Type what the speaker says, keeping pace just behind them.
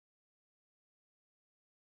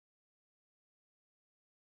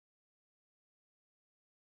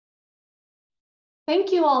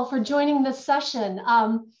Thank you all for joining this session.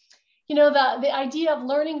 The idea of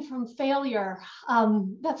learning from failure,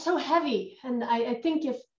 that's so heavy. And I think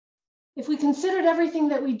if we considered everything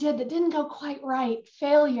that we did that didn't go quite right,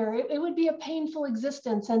 failure, it would be a painful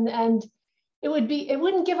existence, and it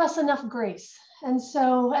wouldn't give us enough grace. And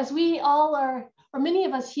so as we all are, or many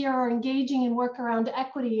of us here are engaging in work around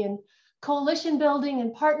equity and coalition building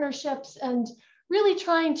and partnerships and really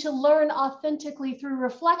trying to learn authentically through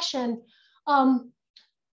reflection,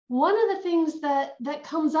 one of the things that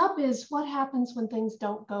comes up is what happens when things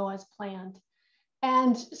don't go as planned.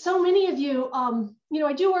 And so many of you,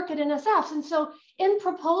 I do work at NSF. And so in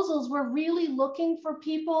proposals, we're really looking for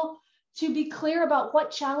people to be clear about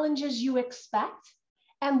what challenges you expect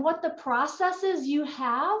and what the processes you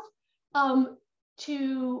have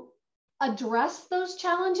to address those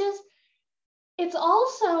challenges. It's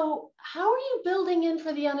also, how are you building in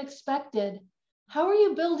for the unexpected? How are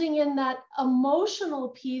you building in that emotional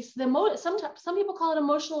piece? Sometimes some people call it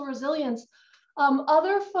emotional resilience.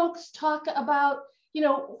 Other folks talk about,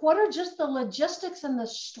 what are just the logistics and the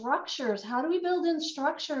structures? How do we build in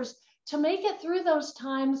structures to make it through those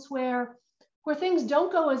times where things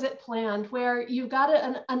don't go as it planned, where you've got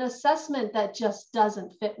an assessment that just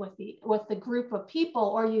doesn't fit with the group of people,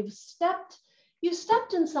 or you've stepped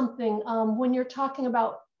in something when you're talking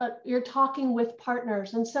with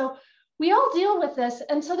partners. And so we all deal with this.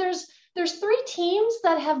 And so there's 3 teams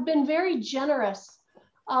that have been very generous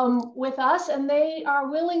with us, and they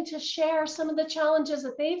are willing to share some of the challenges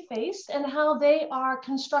that they've faced and how they are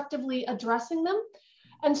constructively addressing them.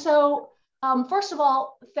 And so first of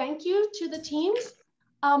all, thank you to the teams.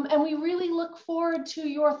 And we really look forward to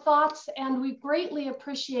your thoughts, and we greatly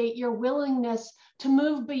appreciate your willingness to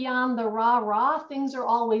move beyond the rah-rah. Things are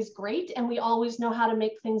always great, and we always know how to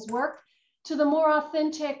make things work, to the more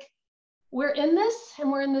authentic, we're in this, and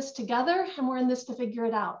we're in this together, and we're in this to figure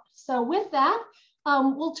it out. So with that,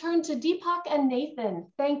 we'll turn to Deepak and Nathan.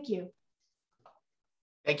 Thank you.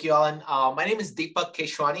 Thank you, Ellen. My name is Deepak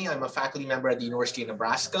Keshwani. I'm a faculty member at the University of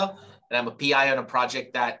Nebraska, and I'm a PI on a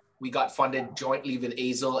project that we got funded jointly with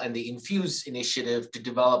AZLE and the Infuse initiative to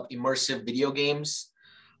develop immersive video games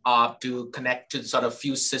to connect to sort of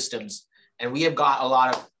fuse systems. And we have got a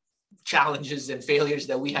lot of challenges and failures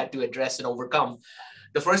that we had to address and overcome.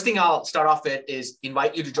 The first thing I'll start off with is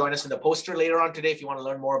invite you to join us in the poster later on today if you want to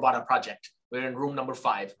learn more about our project. We're in room number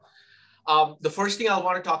 5. The first thing I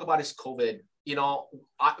want to talk about is COVID.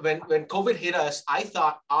 When COVID hit us, I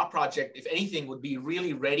thought our project, if anything, would be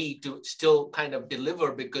really ready to still kind of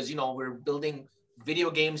deliver because, we're building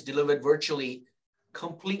video games delivered virtually,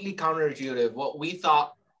 completely counterintuitive. What we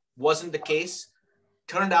thought wasn't the case.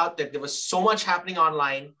 Turned out that there was so much happening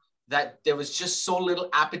online that there was just so little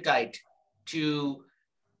appetite to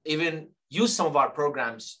even use some of our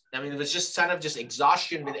programs. I mean, it was just kind of just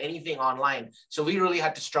exhaustion with anything online. So we really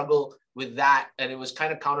had to struggle with that. And it was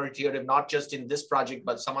kind of counterintuitive, not just in this project,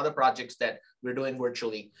 but some other projects that we're doing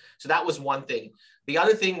virtually. So that was one thing. The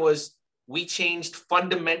other thing was we changed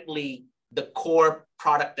fundamentally the core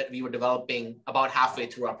product that we were developing about halfway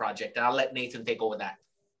through our project. And I'll let Nathan take over that.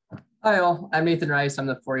 Hi all, I'm Nathan Rice. I'm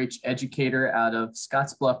the 4-H educator out of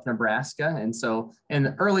Scottsbluff, Nebraska. And so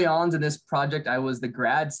early on in this project, I was the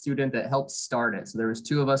grad student that helped start it. So there was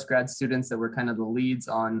 2 of us grad students that were kind of the leads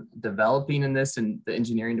on developing in this in the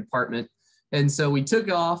engineering department. And so we took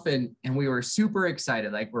off and we were super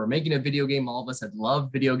excited. Like we're making a video game. All of us had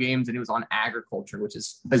loved video games, and it was on agriculture, which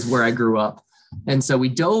is where I grew up. And so we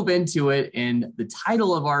dove into it, and the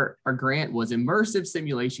title of our grant was Immersive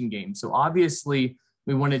Simulation Game. So obviously,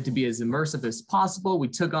 we wanted to be as immersive as possible. We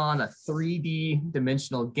took on a 3D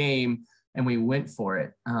dimensional game and we went for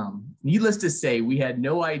it. Needless to say, we had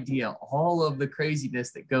no idea all of the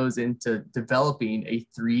craziness that goes into developing a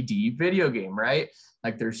 3D video game, right?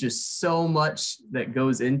 Like there's just so much that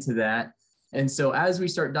goes into that. And so as we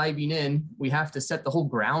start diving in, we have to set the whole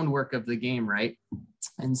groundwork of the game, right?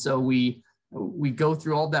 And so we go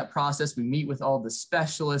through all that process. We meet with all the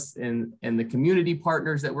specialists and the community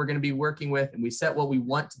partners that we're going to be working with, and we set what we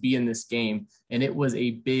want to be in this game. And it was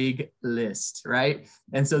a big list, right?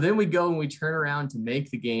 And so then we go and we turn around to make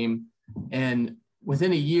the game. And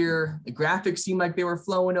within a year, the graphics seemed like they were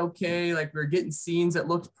flowing okay. Like we were getting scenes that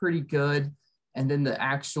looked pretty good. And then the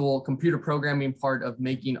actual computer programming part of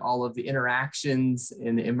making all of the interactions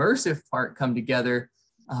and the immersive part come together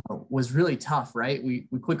was really tough, right? We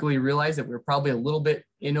quickly realized that we were probably a little bit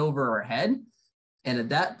in over our head. And at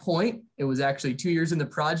that point, it was actually 2 years in the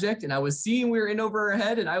project, and I was seeing we were in over our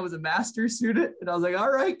head, and I was a master's student, and I was like, all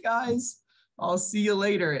right, guys, I'll see you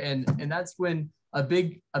later. And that's when a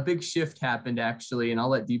big shift happened actually. And I'll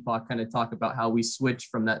let Deepak kind of talk about how we switched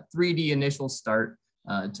from that 3D initial start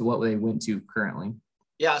to what they went to currently.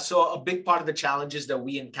 Yeah, so a big part of the challenges that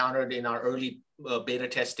we encountered in our early beta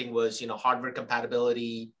testing was, hardware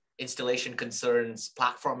compatibility, installation concerns,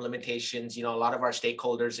 platform limitations. A lot of our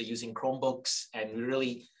stakeholders are using Chromebooks, and we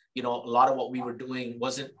really, a lot of what we were doing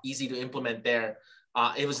wasn't easy to implement there.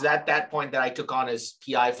 It was at that point that I took on as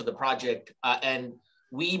PI for the project, and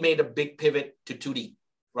we made a big pivot to 2D,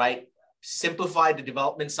 right? Simplified the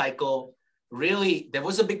development cycle. Really, there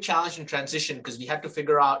was a big challenge in transition because we had to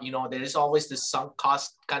figure out, there is always this sunk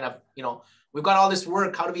cost kind of, we've got all this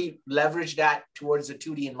work. How do we leverage that towards a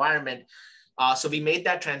 2D environment? So we made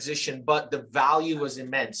that transition, but the value was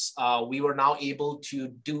immense. We were now able to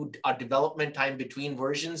do our development time between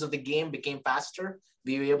versions of the game became faster.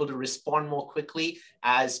 We were able to respond more quickly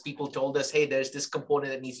as people told us, hey, there's this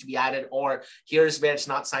component that needs to be added, or here's where it's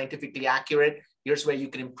not scientifically accurate. Here's where you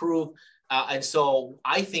can improve. And so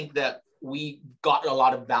I think that we got a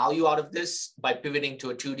lot of value out of this by pivoting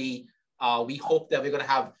to a 2D. We hope that we're going to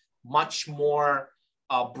have much more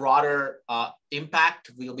broader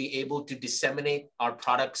impact. We'll be able to disseminate our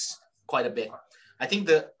products quite a bit. I think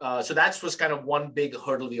so that was kind of one big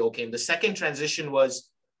hurdle we overcame. The second transition was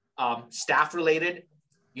staff related.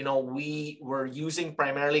 We were using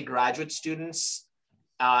primarily graduate students,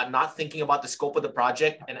 not thinking about the scope of the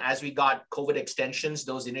project. And as we got COVID extensions,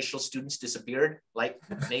 those initial students disappeared. Like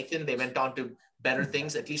Nathan, they went on to better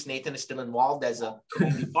things. At least Nathan is still involved as a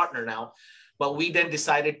community partner now. But we then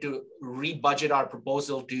decided to rebudget our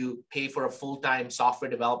proposal to pay for a full-time software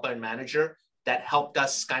developer and manager that helped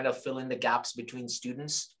us kind of fill in the gaps between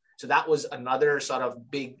students. So that was another sort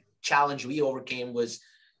of big challenge we overcame, was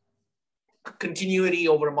continuity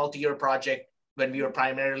over a multi-year project when we were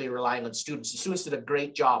primarily relying on students. The students did a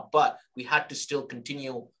great job, but we had to still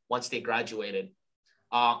continue once they graduated.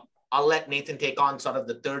 I'll let Nathan take on sort of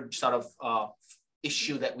the third sort of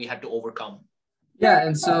issue that we had to overcome. Yeah,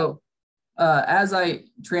 and so as I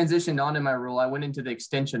transitioned onto my role, I went into the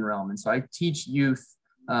extension realm. And so I teach youth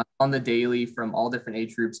on the daily from all different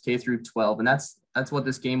age groups, K through 12. And that's what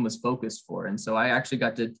this game was focused for. And so I actually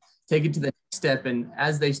got to take it to the next step. And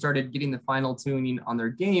as they started getting the final tuning on their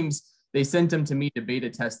games, they sent them to me to beta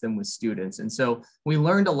test them with students. And so we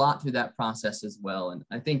learned a lot through that process as well. And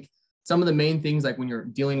I think some of the main things, like when you're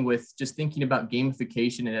dealing with just thinking about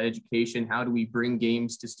gamification and education, how do we bring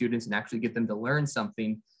games to students and actually get them to learn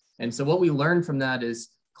something? And so what we learned from that is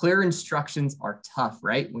clear instructions are tough,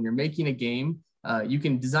 right? When you're making a game, you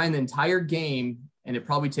can design the entire game and it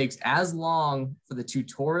probably takes as long for the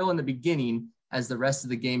tutorial in the beginning as the rest of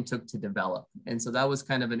the game took to develop. And so that was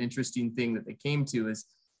kind of an interesting thing that they came to, is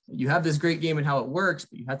you have this great game and how it works,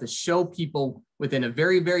 but you have to show people within a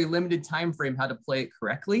very, very limited time frame how to play it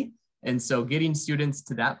correctly. And so getting students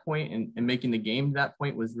to that point and making the game to that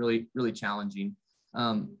point was really, really challenging.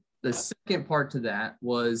 The second part to that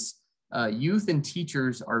was youth and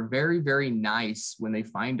teachers are very, very nice when they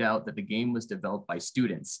find out that the game was developed by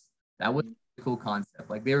students. That was a cool concept.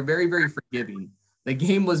 Like, they were very, very forgiving. The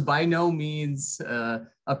game was by no means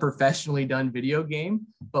a professionally done video game,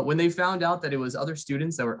 but when they found out that it was other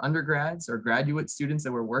students that were undergrads or graduate students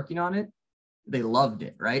that were working on it, they loved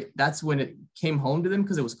it, right? That's when it came home to them,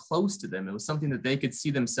 because it was close to them. It was something that they could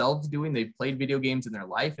see themselves doing. They played video games in their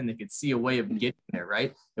life and they could see a way of getting there,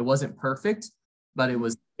 right? It wasn't perfect, but it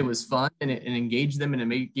was fun, and it engaged them,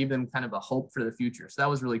 and it gave them kind of a hope for the future. So that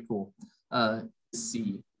was really cool to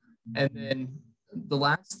see. And then the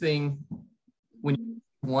last thing, when you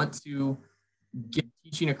want to get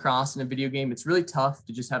teaching across in a video game, it's really tough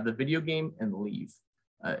to just have the video game and leave.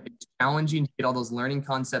 It's challenging to get all those learning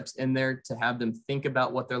concepts in there, to have them think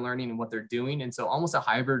about what they're learning and what they're doing. And so almost a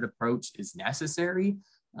hybrid approach is necessary.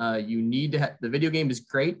 You need to the video game is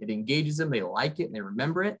great. It engages them. They like it and they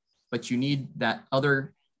remember it, but you need that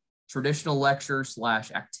other traditional lecture /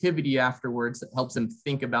 activity afterwards that helps them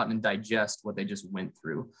think about and digest what they just went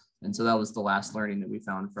through. And so that was the last learning that we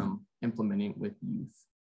found from implementing with youth.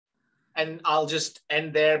 And I'll just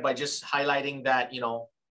end there by just highlighting that,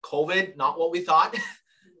 COVID, not what we thought.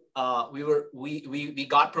 We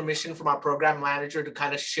got permission from our program manager to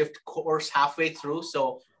kind of shift course halfway through.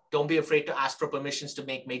 So don't be afraid to ask for permissions to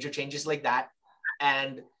make major changes like that.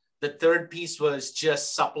 And the third piece was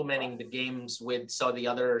just supplementing the games with some of the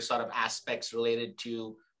other sort of aspects related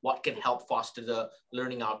to what can help foster the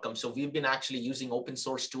learning outcome. So we've been actually using open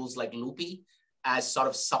source tools like Loopy as sort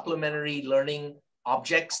of supplementary learning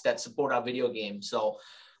objects that support our video game. So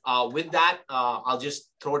with that, I'll just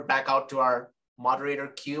throw it back out to our moderator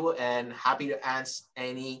Q, and happy to answer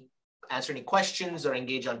any questions or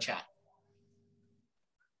engage on chat.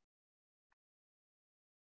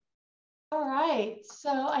 All right, so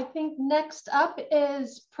I think next up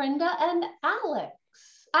is Prinda and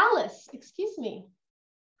Alice, excuse me.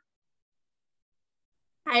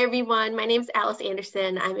 Hi, everyone. My name is Alice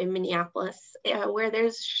Anderson. I'm in Minneapolis, where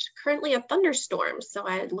there's currently a thunderstorm. So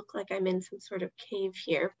I look like I'm in some sort of cave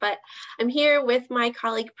here, but I'm here with my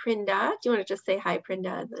colleague, Prinda. Do you want to just say hi,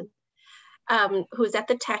 Prinda? Who's at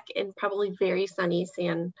the Tech in probably very sunny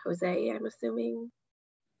San Jose, I'm assuming.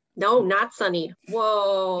 No, not sunny.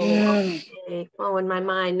 Whoa. Okay. Oh, in my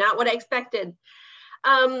mind, not what I expected.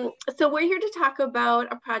 So we're here to talk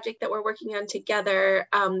about a project that we're working on together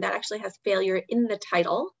that actually has failure in the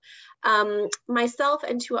title. Myself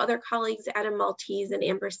and two other colleagues, Adam Maltese and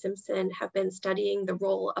Amber Simpson, have been studying the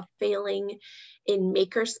role of failing in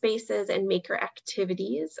maker spaces and maker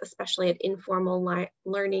activities, especially at informal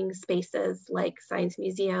learning spaces like science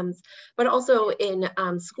museums, but also in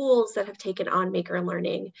schools that have taken on maker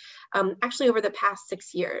learning, actually over the past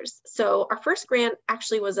 6 years. So our first grant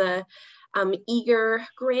actually was a eager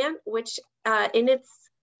grant, which in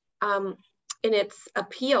its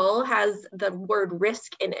appeal has the word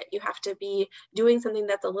risk in it. You have to be doing something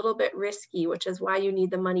that's a little bit risky, which is why you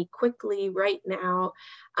need the money quickly right now,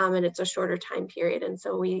 and it's a shorter time period. And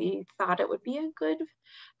so we thought it would be a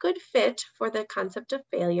good fit for the concept of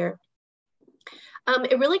failure.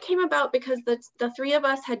 It really came about because the three of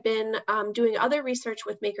us had been doing other research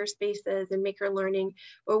with maker spaces and maker learning,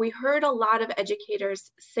 where we heard a lot of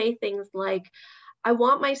educators say things like, I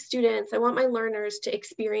want my students, I want my learners to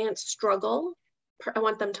experience struggle. I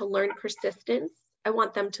want them to learn persistence. I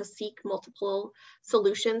want them to seek multiple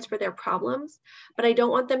solutions for their problems, but I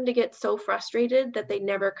don't want them to get so frustrated that they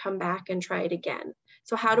never come back and try it again.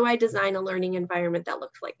 So how do I design a learning environment that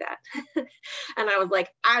looks like that? And I was like,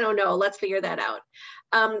 I don't know, let's figure that out.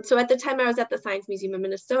 So at the time I was at the Science Museum of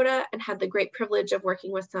Minnesota and had the great privilege of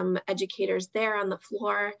working with some educators there on the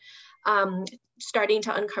floor, starting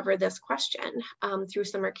to uncover this question through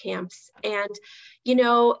summer camps. And, you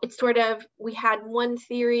know, it's sort of, we had one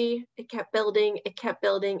theory, it kept building, it kept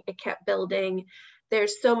building, it kept building.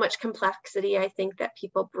 There's so much complexity, I think, that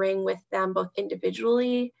people bring with them, both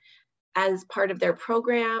individually as part of their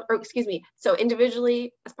program, or excuse me, so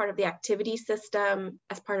individually as part of the activity system,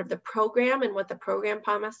 as part of the program and what the program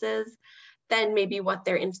promises, then maybe what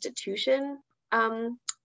their institution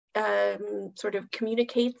sort of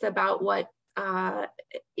communicates about what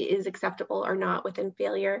is acceptable or not within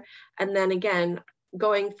failure. And then again,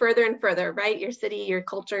 going further and further, right? Your city, your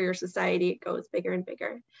culture, your society, it goes bigger and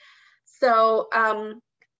bigger. So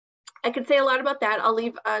I could say a lot about that. I'll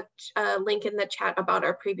leave a link in the chat about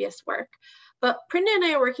our previous work. But Prinda and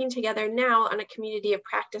I are working together now on a community of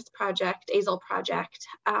practice project, AZL project,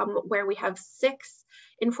 where we have 6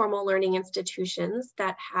 informal learning institutions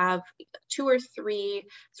that have 2 or 3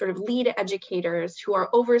 sort of lead educators who are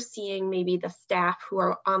overseeing maybe the staff who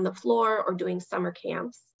are on the floor or doing summer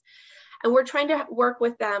camps. And we're trying to work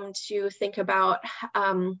with them to think about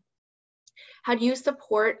how do you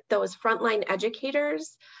support those frontline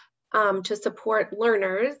educators to support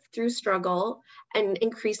learners through struggle and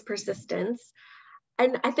increase persistence.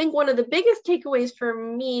 And I think one of the biggest takeaways for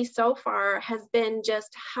me so far has been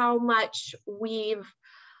just how much we've,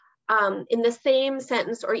 in the same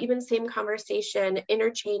sentence or even same conversation,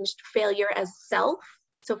 interchanged failure as self,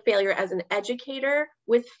 so failure as an educator,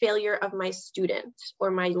 with failure of my student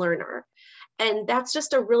or my learner. And that's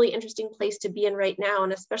just a really interesting place to be in right now,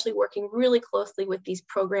 and especially working really closely with these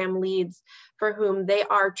program leads for whom they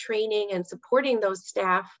are training and supporting those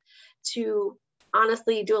staff to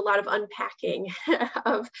honestly do a lot of unpacking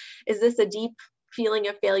of, is this a deep feeling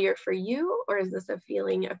of failure for you, or is this a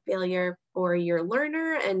feeling of failure for your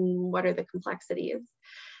learner, and what are the complexities?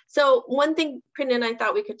 So one thing Prinda and I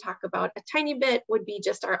thought we could talk about a tiny bit would be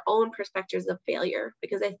just our own perspectives of failure,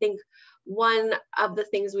 because I think one of the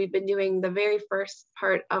things we've been doing the very first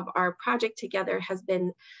part of our project together has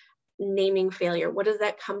been naming failure. What does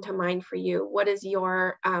that come to mind for you? What is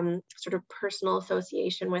your sort of personal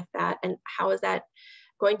association with that? And how is that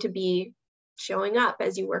going to be showing up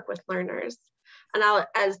as you work with learners? And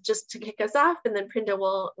as just to kick us off, and then Prinda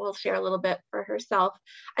will share a little bit for herself.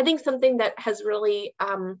 I think something that has really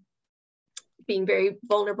being very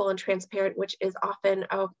vulnerable and transparent, which is often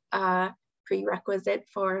a prerequisite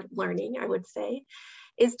for learning, I would say,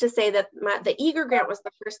 is to say that the eager grant was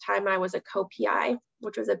the first time I was a co-PI,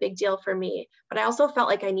 which was a big deal for me. But I also felt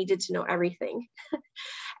like I needed to know everything.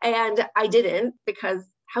 And I didn't, because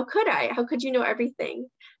how could I? How could you know everything?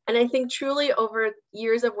 And I think truly over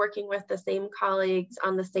years of working with the same colleagues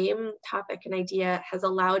on the same topic and idea has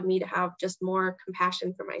allowed me to have just more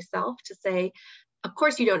compassion for myself to say, of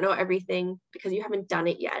course you don't know everything because you haven't done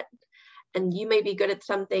it yet. and you may be good at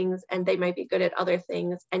some things and they might be good at other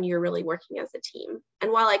things, and you're really working as a team.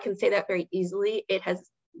 And while I can say that very easily, it has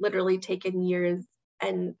literally taken years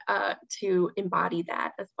and to embody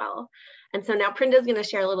that as well. And so now Prinda's going to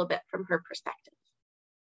share a little bit from her perspective.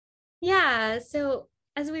 Yeah, so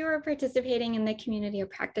as we were participating in the community of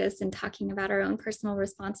practice and talking about our own personal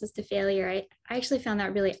responses to failure, I actually found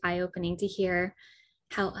that really eye-opening to hear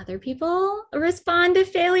how other people respond to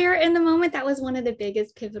failure in the moment. That was one of the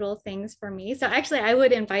biggest pivotal things for me. So actually, I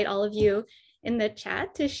would invite all of you in the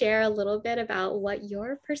chat to share a little bit about what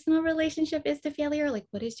your personal relationship is to failure. Like,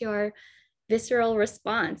 what is your visceral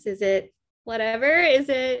response? Is it whatever? Is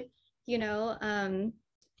it,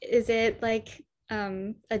 is it like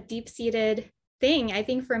a deep-seated thing? I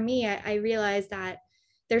think for me, I realized that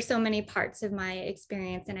there's so many parts of my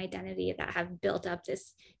experience and identity that have built up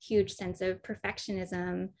this huge sense of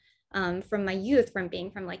perfectionism from my youth, from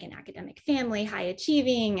being from like an academic family, high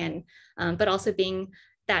achieving, and but also being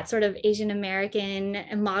that sort of Asian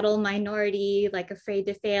American model minority, like afraid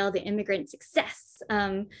to fail, the immigrant success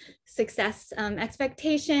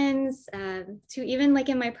expectations, to even like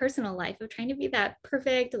in my personal life of trying to be that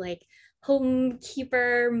perfect, like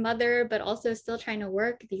homekeeper mother, but also still trying to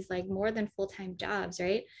work these like more than full-time jobs,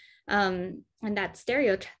 right? And that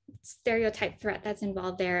stereotype threat that's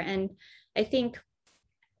involved there. And I think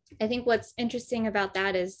what's interesting about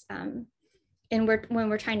that is, and when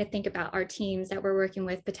we're trying to think about our teams that we're working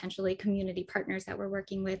with, potentially community partners that we're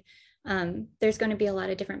working with, there's going to be a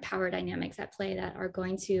lot of different power dynamics at play that are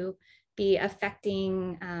going to be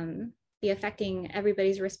affecting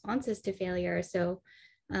everybody's responses to failure. So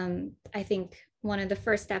I think one of the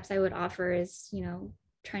first steps I would offer is,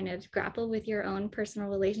 trying to grapple with your own personal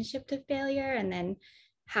relationship to failure, and then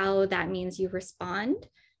how that means you respond.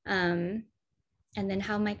 And then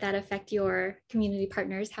how might that affect your community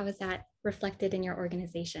partners? How is that reflected in your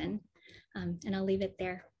organization? And I'll leave it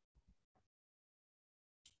there.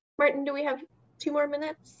 Martin, do we have 2 more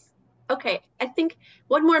minutes? Okay, I think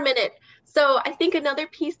 1 more minute. So I think another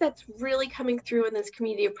piece that's really coming through in this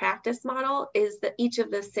community of practice model is that each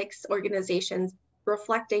of the 6 organizations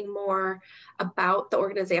reflecting more about the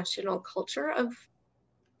organizational culture of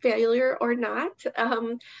failure or not,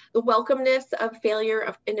 the welcomeness of failure,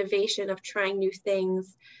 of innovation, of trying new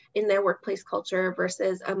things in their workplace culture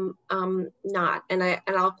versus not. And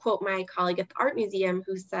I'll quote my colleague at the Art Museum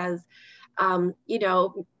who says,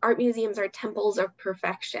 art museums are temples of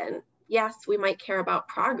perfection. Yes, we might care about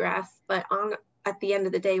progress, but at the end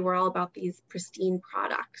of the day, we're all about these pristine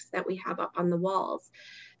products that we have up on the walls.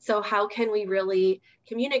 So how can we really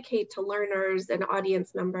communicate to learners and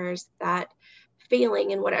audience members that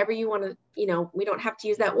failing and whatever you want to, we don't have to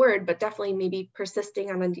use that word, but definitely maybe persisting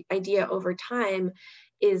on an idea over time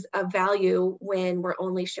is a value when we're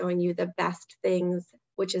only showing you the best things,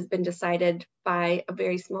 which has been decided by a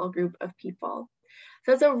very small group of people.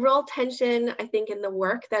 So it's a real tension, I think, in the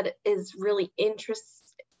work that is really interesting.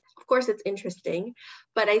 Of course, it's interesting,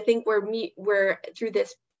 but I think we're through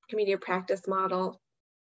this community of practice model,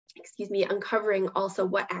 uncovering also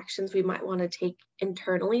what actions we might want to take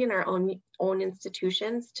internally in our own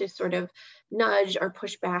institutions to sort of nudge or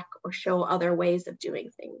push back or show other ways of doing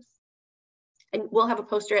things. And we'll have a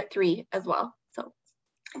poster at 3 as well. So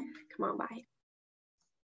come on by.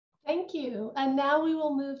 Thank you. And now we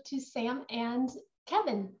will move to Sam and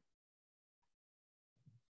Kevin.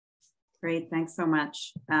 Great, thanks so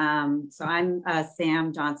much. So I'm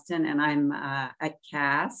Sam Johnston, and I'm at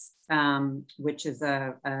CAS, which is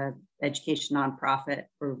a education nonprofit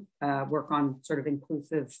for work on sort of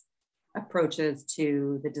inclusive approaches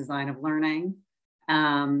to the design of learning.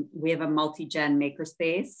 We have a multi-gen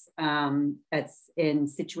makerspace that's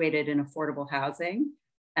situated in affordable housing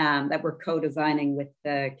that we're co-designing with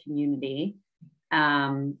the community.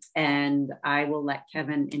 And I will let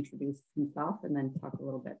Kevin introduce himself and then talk a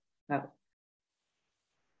little bit about.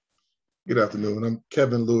 Good afternoon. I'm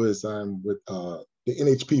Kevin Lewis. I'm with the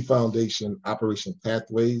NHP Foundation Operation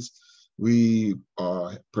Pathways. We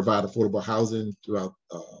provide affordable housing throughout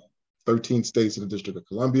 13 states in the District of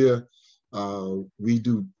Columbia. We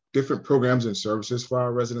do different programs and services for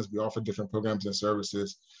our residents. We offer different programs and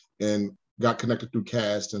services, and got connected through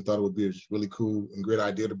CAST and thought it would be a really cool and great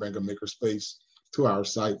idea to bring a makerspace to our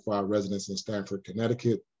site for our residents in Stamford,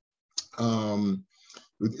 Connecticut.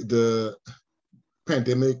 The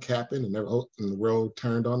pandemic happened and the world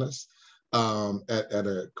turned on us at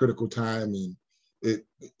a critical time. And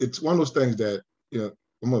it's one of those things that,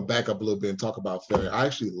 I'm gonna back up a little bit and talk about failure. I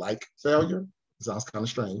actually like failure. It sounds kind of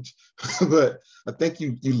strange, but I think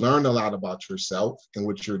you learn a lot about yourself and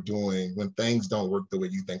what you're doing when things don't work the way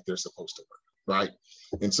you think they're supposed to work, right?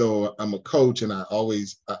 And so I'm a coach, and I'm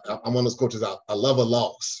one of those coaches, I love a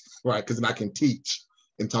loss, right? Because then I can teach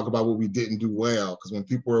and talk about what we didn't do well. Because when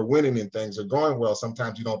people are winning and things are going well,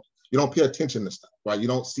 sometimes you don't pay attention to stuff, right? You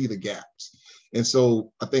don't see the gaps. And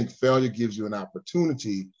so I think failure gives you an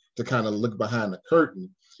opportunity to kind of look behind the curtain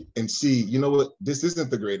and see, you know what, this isn't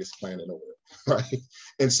the greatest plan in the world, right?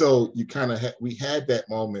 And so you kind of we had that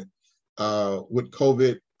moment with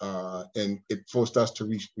COVID, and it forced us to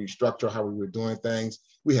restructure how we were doing things.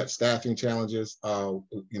 We had staffing challenges.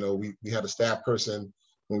 We had a staff person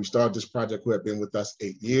when we started this project who had been with us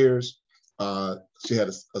 8 years. She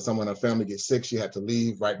had someone in her family get sick. She had to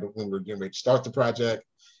leave right when we were getting ready to start the project.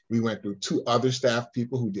 We went through 2 other staff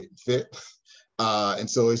people who didn't fit. And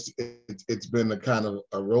so it's been a kind of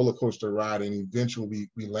a roller coaster ride, and eventually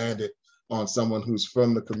we landed on someone who's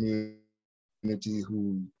from the community,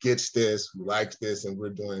 who gets this, who likes this, and we're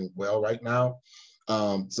doing well right now.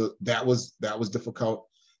 So that was difficult.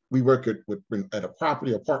 We work at a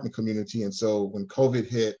apartment community, and so when COVID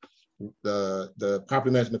hit, the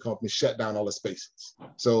property management company shut down all the spaces.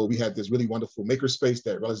 So we had this really wonderful makerspace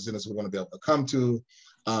that residents were going to be able to come to,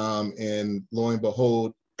 and lo and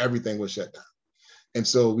behold, everything was shut down. And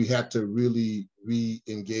so we had to really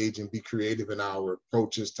re-engage and be creative in our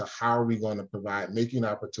approaches to how are we going to provide making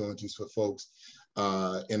opportunities for folks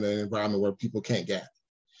in an environment where people can't gather.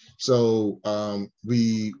 So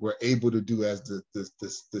we were able to do, as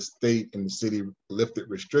the state and the city lifted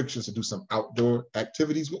restrictions, to do some outdoor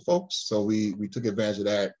activities with folks. So we took advantage of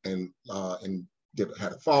that and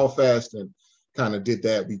had a fall fest and kind of did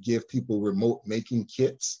that. We give people remote making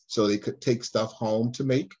kits so they could take stuff home to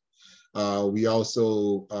make. We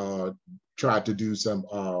also tried to do some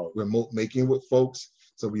remote making with folks.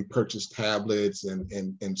 So we purchased tablets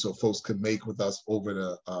and so folks could make with us over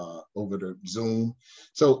the Zoom.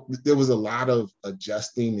 So there was a lot of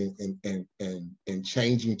adjusting and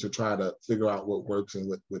changing to try to figure out what works and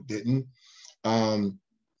what didn't.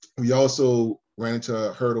 We also ran into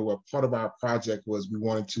a hurdle where part of our project was we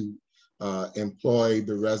wanted to employ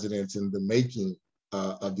the residents in the making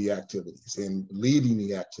of the activities and leading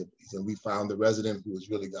the activities. And we found the resident who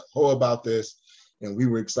was really gung-ho about this, and we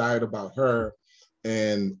were excited about her.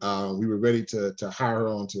 And we were ready to hire her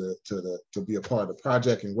on to be a part of the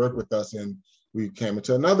project and work with us. And we came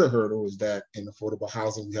into another hurdle, is that in affordable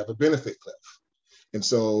housing, we have a benefit cliff. And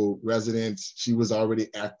so residents, she was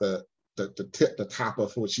already at the top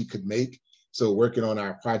of what she could make. So working on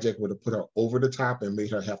our project would have put her over the top and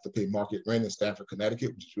made her have to pay market rent in Stamford,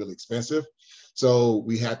 Connecticut, which is really expensive. So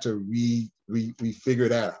we had to refigure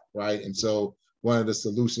that out, right? And so one of the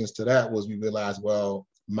solutions to that was we realized, well,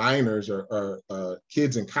 minors or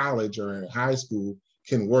kids in college or in high school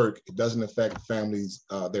can work. It doesn't affect families,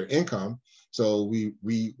 their income. So we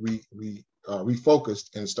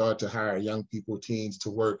refocused and started to hire young people, teens, to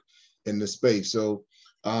work in this space. So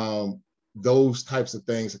those types of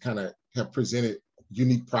things kind of have presented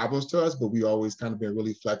unique problems to us, but we always kind of been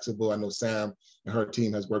really flexible. I know Sam and her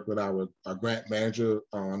team has worked with our grant manager.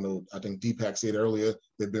 I think Deepak said earlier,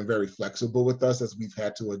 they've been very flexible with us as we've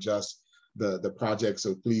had to adjust the project.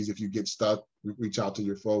 So please, if you get stuck, reach out to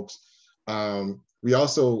your folks. We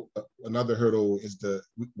also, another hurdle is the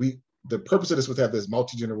purpose of this was to have this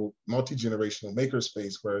multi-generational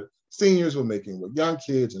makerspace where seniors were making with young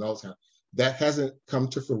kids and all that. That hasn't come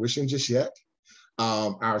to fruition just yet.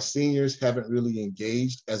 Our seniors haven't really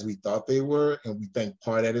engaged as we thought they were, and we think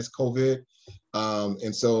part of that is COVID.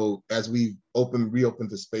 And so as we reopened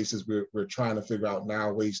the spaces, we're trying to figure out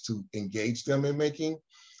now ways to engage them in making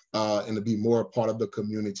and to be more a part of the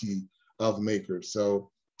community of makers.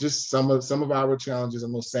 So just some of our challenges. I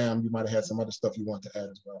know, Sam, you might have had some other stuff you want to add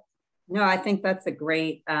as well. No, I think that's a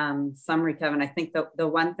great summary, Kevin. I think the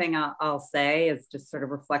one thing I'll say is just sort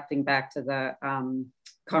of reflecting back to the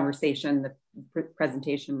conversation, the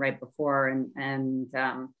presentation right before, and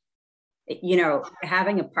you know,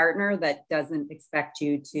 having a partner that doesn't expect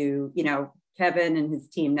you to, you know, Kevin and his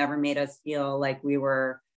team never made us feel like we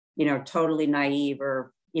were, you know, totally naive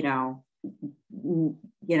or, you know,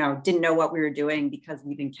 didn't know what we were doing because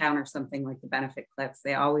we'd encounter something like the benefit cliffs.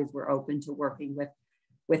 They always were open to working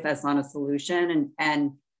with us on a solution.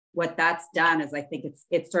 And what that's done is I think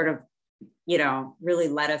it's sort of, you know, really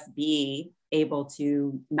let us be able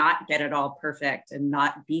to not get it all perfect and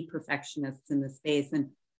not be perfectionists in the space.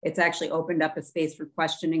 And it's actually opened up a space for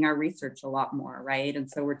questioning our research a lot more, right? And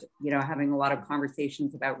so we're, you know, having a lot of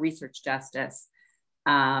conversations about research justice.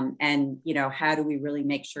 And, you know, how do we really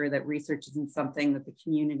make sure that research isn't something that the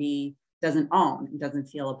community doesn't own and doesn't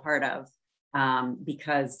feel a part of?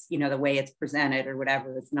 Because, you know, the way it's presented or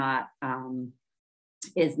whatever is not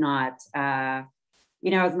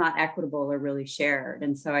is not equitable or really shared.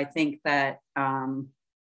 And so I think that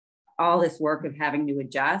all this work of having to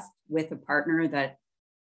adjust with a partner that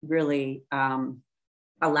really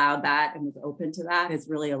allowed that and was open to that has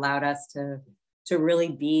really allowed us to really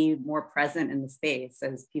be more present in the space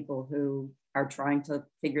as people who are trying to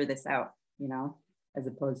figure this out, as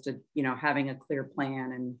opposed to, having a clear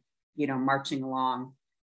plan and, marching along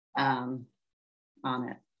on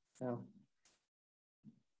it. So.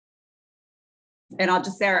 And I'll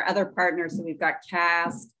just say our other partners, so we've got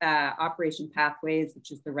CAST, Operation Pathways,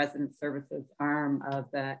 which is the resident services arm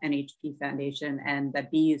of the NHP Foundation, and the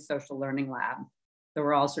BU Social Learning Lab. So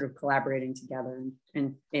we're all sort of collaborating together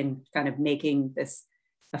in kind of making this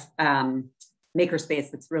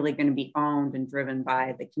makerspace that's really going to be owned and driven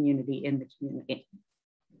by the community in the community.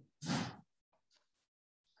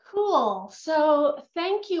 Cool. So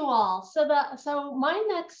thank you all. So my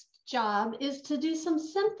next job is to do some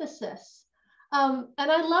synthesis. And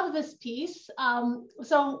I love this piece.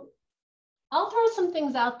 So I'll throw some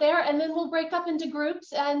things out there and then we'll break up into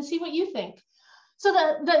groups and see what you think. So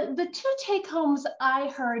the two take homes I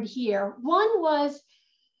heard here, one was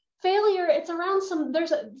failure. It's around some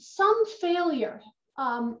failure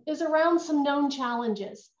is around some known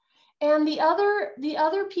challenges. And the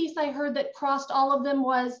other piece I heard that crossed all of them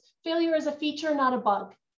was failure is a feature, not a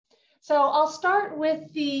bug. So I'll start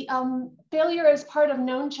with the failure as part of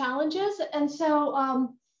known challenges. And so,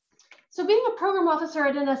 so being a program officer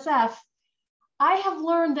at NSF, I have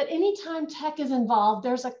learned that anytime tech is involved,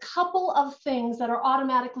 there's a couple of things that are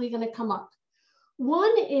automatically going to come up.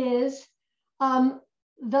 One is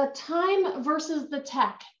the time versus the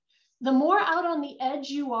tech. The more out on the edge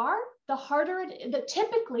you are,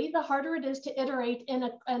 typically the harder it is to iterate in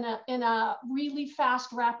a really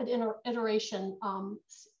fast, rapid iteration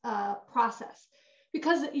process,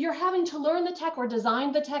 because you're having to learn the tech or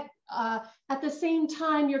design the tech at the same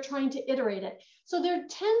time you're trying to iterate it. So there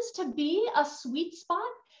tends to be a sweet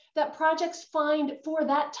spot that projects find for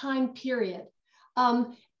that time period.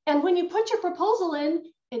 And when you put your proposal in,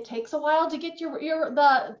 it takes a while to get your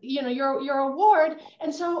award.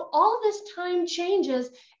 And so all this time changes,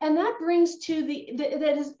 and that brings to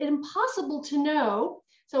that is impossible to know.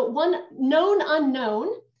 So one known unknown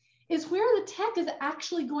is where the tech is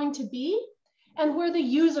actually going to be and where the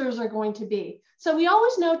users are going to be. So we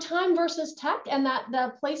always know time versus tech and that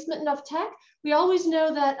the placement of tech. We always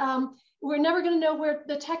know that we're never going to know where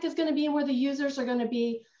the tech is going to be and where the users are going to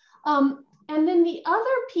be. And then the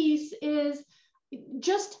other piece is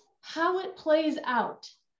just how it plays out.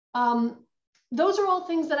 Those are all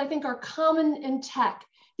things that I think are common in tech.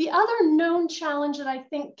 The other known challenge that I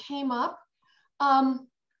think came up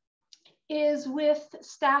is with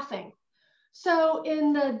staffing. So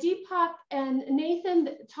in the Deepak and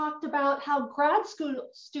Nathan talked about how grad school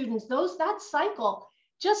students, that cycle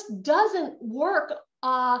just doesn't work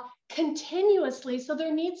continuously. So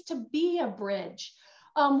there needs to be a bridge.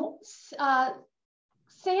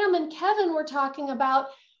 Sam and Kevin were talking about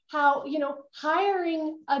how,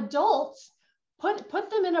 hiring adults put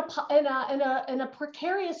them in a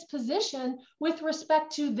precarious position with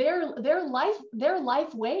respect to their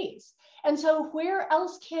life ways. And so where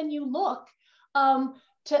else can you look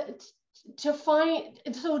to find?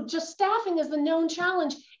 So just staffing is the known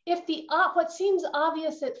challenge. If what seems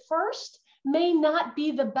obvious at first may not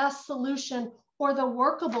be the best solution or the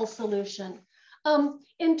workable solution.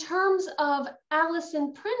 In terms of Alice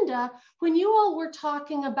and Prinda, when you all were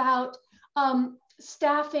talking about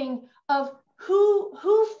staffing of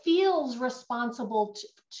who feels responsible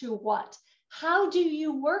to what, how do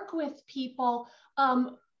you work with people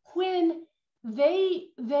when they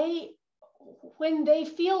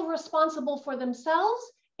feel responsible for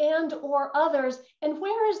themselves and or others, and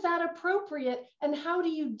where is that appropriate, and how do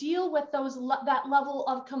you deal with that level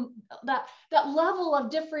of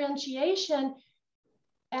differentiation,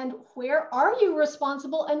 and where are you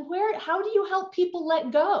responsible, and how do you help people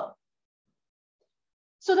let go?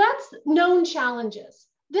 So that's known challenges.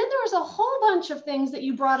 Then there's a whole bunch of things that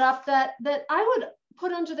you brought up that I would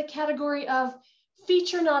put under the category of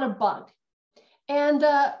feature, not a bug. And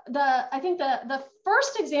I think the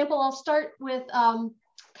first example, I'll start with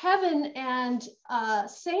Kevin and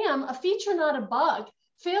Sam, a feature, not a bug.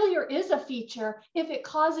 Failure is a feature if it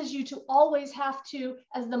causes you to always have to,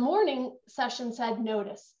 as the morning session said,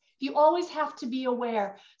 notice. You always have to be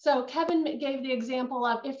aware. So Kevin gave the example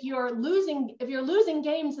of if you're losing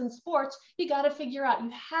games in sports, you got to figure out,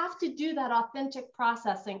 you have to do that authentic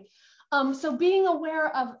processing. So being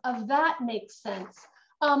aware of that makes sense.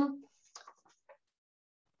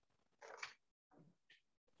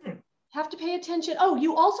 have to pay attention. Oh,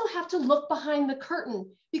 you also have to look behind the curtain,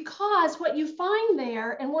 because what you find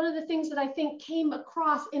there, and one of the things that I think came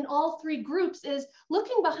across in all three groups, is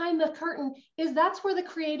looking behind the curtain is that's where the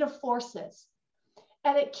creative force is.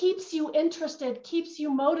 And it keeps you interested, keeps you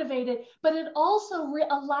motivated, but it also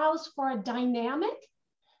allows for a dynamic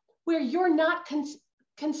where you're not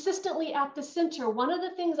consistently at the center. One of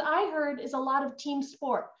the things I heard is a lot of team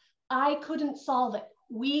sport. I couldn't solve it.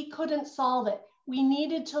 We couldn't solve it. We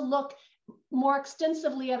needed to look more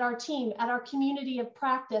extensively at our team, at our community of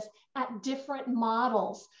practice, at different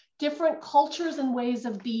models, different cultures and ways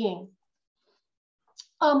of being.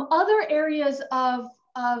 Other areas of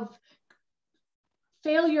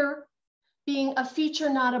failure being a feature,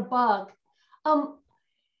 not a bug.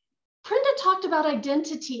 Prinda talked about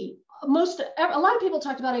identity. A lot of people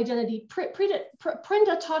talked about identity.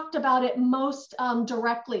 Prinda talked about it most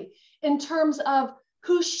directly in terms of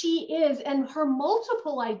who she is and her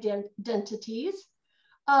multiple identities,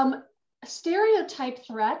 stereotype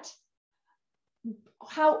threat,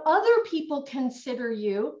 how other people consider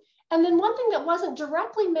you. And then one thing that wasn't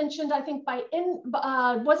directly mentioned, I think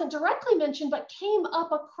wasn't directly mentioned, but came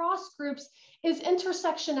up across groups is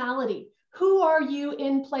intersectionality. Who are you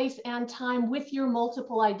in place and time with your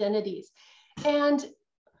multiple identities? And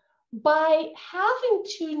by having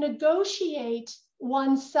to negotiate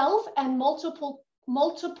oneself and multiple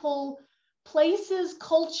places,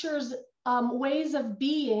 cultures, ways of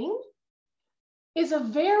being is a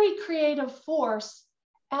very creative force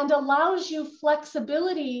and allows you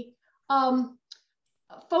flexibility.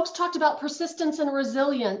 Folks talked about persistence and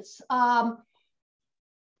resilience, but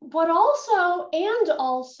also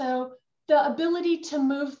the ability to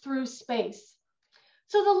move through space.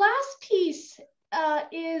 So the last piece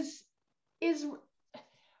is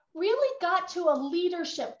really got to a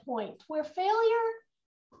leadership point where failure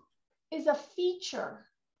is a feature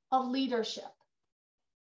of leadership.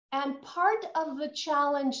 And part of the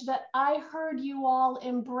challenge that I heard you all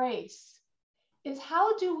embrace is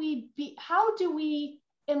how do we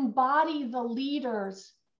embody the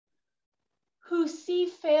leaders who see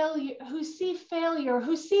failure, who see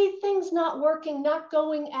things not working, not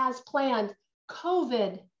going as planned,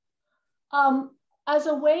 COVID, as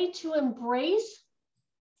a way to embrace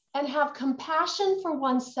and have compassion for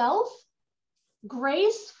oneself,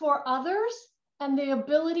 grace for others, and the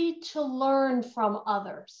ability to learn from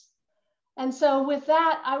others. And so with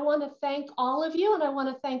that, I want to thank all of you, and I want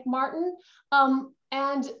to thank Martin.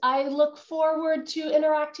 And I look forward to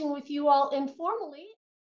interacting with you all informally.